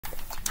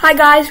Hi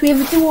guys, we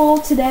have a duel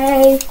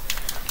today.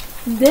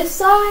 This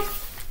side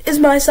is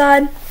my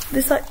side.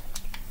 This side.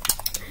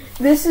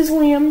 This is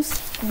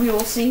Liam's. We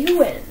will see who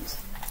wins.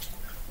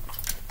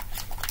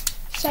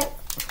 Set.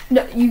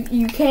 No,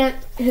 you can't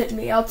hit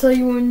me. I'll tell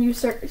you when you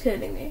start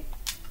hitting me.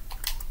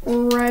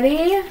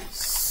 Ready,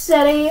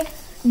 steady,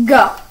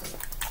 go.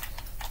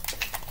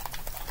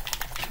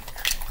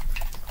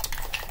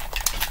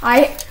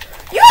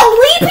 You're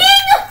leaping?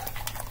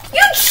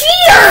 You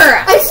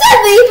cheater! I said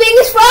leaping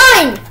is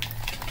fine.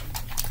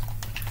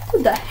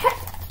 What the heck?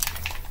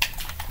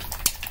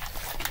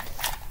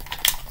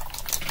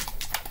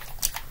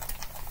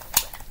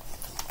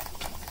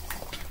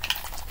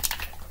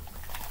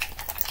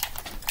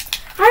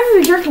 I haven't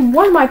even drinking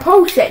one of my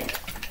potions.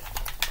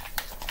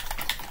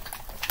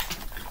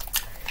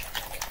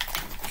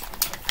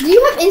 Do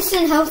you have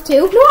instant health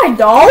too? No, I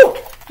don't.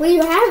 What do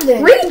you have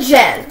then?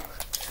 Regen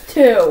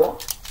 2.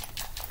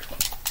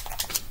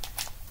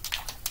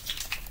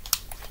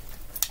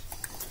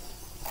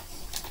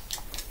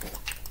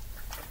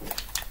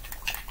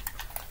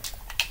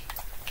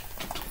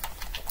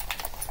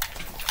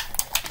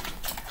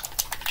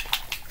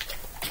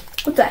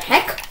 What the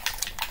heck?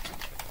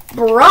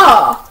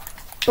 Bruh.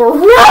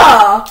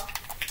 Bruh.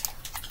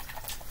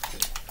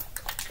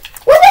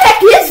 What the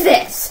heck is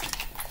this?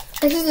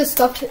 This is the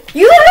stuff.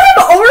 You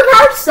have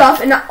overpowered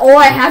stuff and all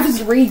I have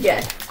is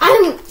regen.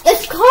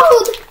 It's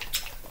called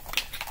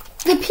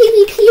the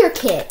PvPer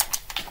kit.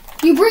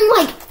 You bring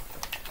like,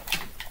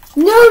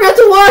 no, not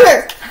the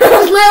water.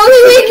 That's my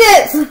only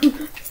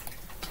weakness.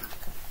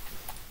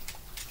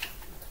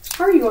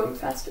 How are you going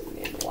faster than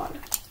me in the water?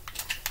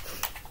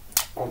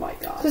 Oh my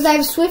god. Because I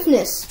have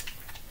swiftness.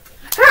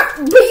 But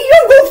you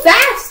don't go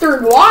faster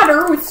in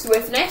water with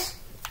swiftness.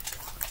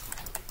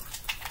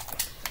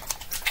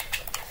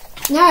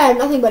 Now I have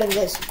nothing but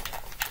this.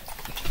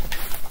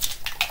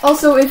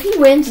 Also, if he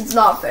wins, it's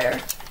not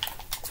fair.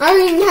 I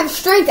don't even have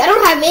strength. I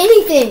don't have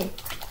anything.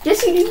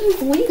 Yes, you do.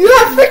 You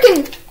have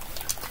freaking.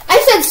 I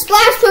said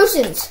splash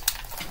potions,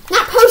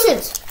 not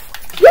potions.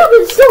 Yeah,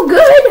 but it's still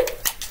good.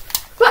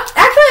 But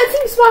actually, I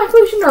think splash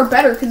potions are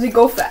better because they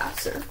go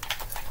faster.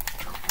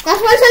 That's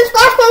why I said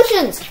splash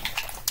potions.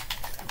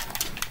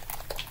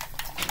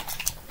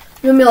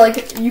 You mean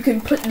like you can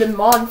put them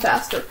on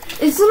faster?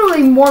 It's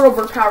literally more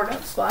overpowered to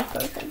have splash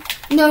potion.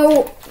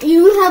 No,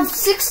 you have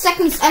 6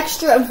 seconds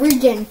extra of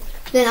regen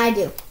than I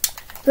do.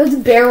 That's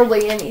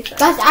barely anything.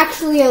 That's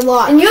actually a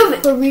lot. And you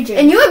have for regen.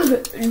 And you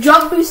have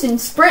jump boost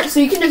and sprint, so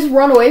you can just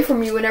run away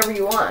from you whenever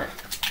you want.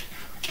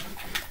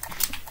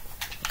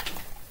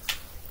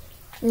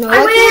 No, I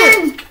I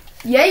win! can't.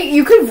 Yeah,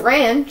 you could have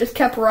ran, just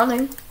kept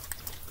running.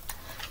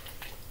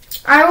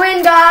 I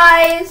win,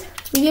 guys!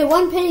 You get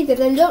 1 penny that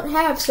I don't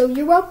have, so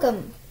you're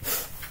welcome.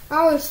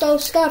 I was so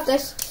stuffed.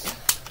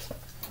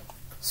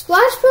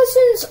 Splash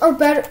potions are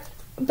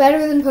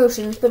better than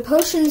potions, but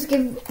potions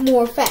give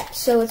more effect,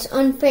 so it's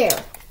unfair.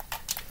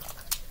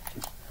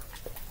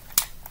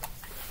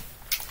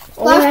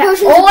 All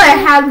I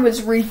had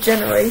was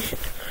regeneration.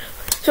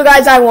 So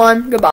guys, I won. Goodbye.